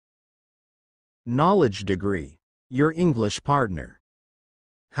Knowledge degree. Your English partner.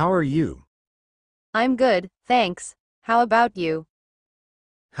 How are you? I'm good, thanks. How about you?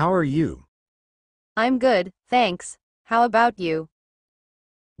 How are you? I'm good, thanks. How about you?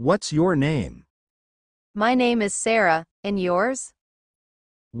 What's your name? My name is Sarah, and yours?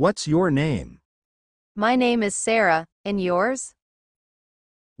 What's your name? My name is Sarah, and yours?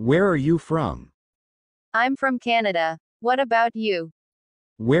 Where are you from? I'm from Canada. What about you?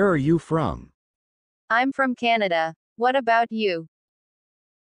 Where are you from? I'm from Canada. What about you?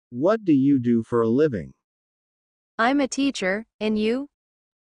 What do you do for a living? I'm a teacher, and you?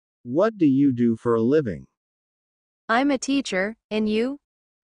 What do you do for a living? I'm a teacher, and you?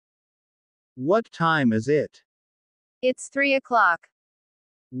 What time is it? It's 3 o'clock.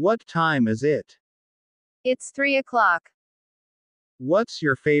 What time is it? It's 3 o'clock. What's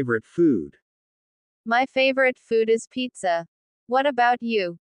your favorite food? My favorite food is pizza. What about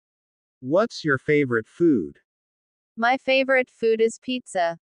you? What's your favorite food? My favorite food is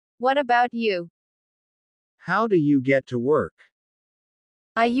pizza. What about you? How do you get to work?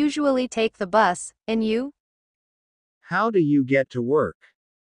 I usually take the bus, and you? How do you get to work?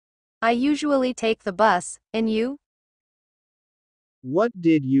 I usually take the bus, and you? What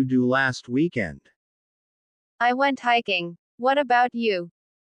did you do last weekend? I went hiking. What about you?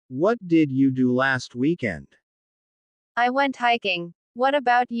 What did you do last weekend? I went hiking. What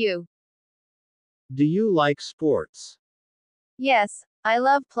about you? Do you like sports? Yes, I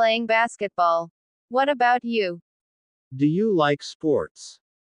love playing basketball. What about you? Do you like sports?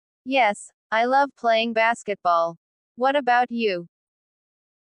 Yes, I love playing basketball. What about you?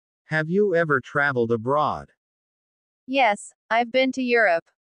 Have you ever traveled abroad? Yes, I've been to Europe.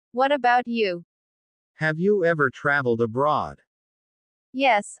 What about you? Have you ever traveled abroad?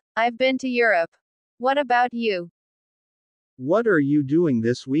 Yes, I've been to Europe. What about you? What are you doing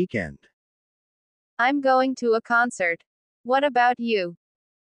this weekend? I'm going to a concert. What about you?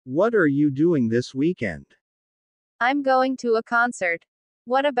 What are you doing this weekend? I'm going to a concert.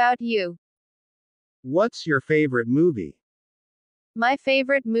 What about you? What's your favorite movie? My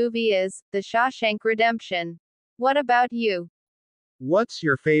favorite movie is The Shawshank Redemption. What about you? What's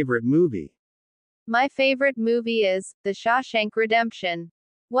your favorite movie? My favorite movie is The Shawshank Redemption.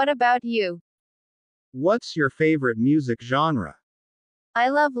 What about you? What's your favorite music genre? I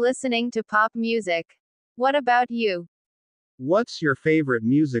love listening to pop music. What about you? What's your favorite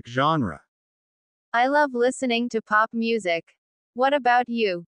music genre? I love listening to pop music. What about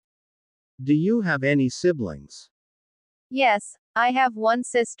you? Do you have any siblings? Yes, I have one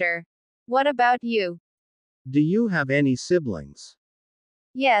sister. What about you? Do you have any siblings?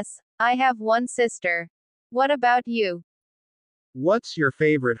 Yes, I have one sister. What about you? What's your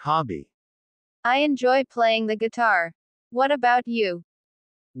favorite hobby? I enjoy playing the guitar. What about you?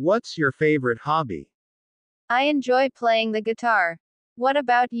 What's your favorite hobby? I enjoy playing the guitar. What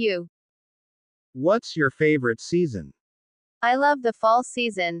about you? What's your favorite season? I love the fall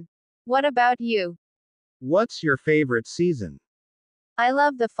season. What about you? What's your favorite season? I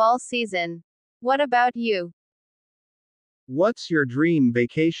love the fall season. What about you? What's your dream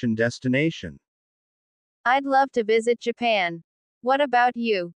vacation destination? I'd love to visit Japan. What about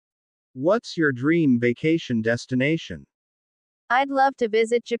you? What's your dream vacation destination? I'd love to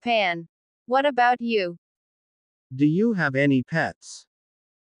visit Japan. What about you? Do you have any pets?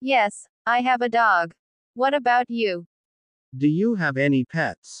 Yes, I have a dog. What about you? Do you have any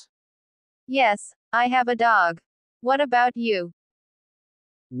pets? Yes, I have a dog. What about you?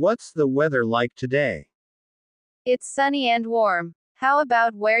 What's the weather like today? It's sunny and warm. How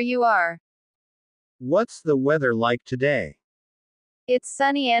about where you are? What's the weather like today? It's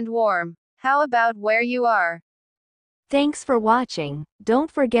sunny and warm. How about where you are? Thanks for watching.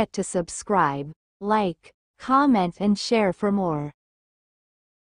 Don't forget to subscribe, like, comment and share for more.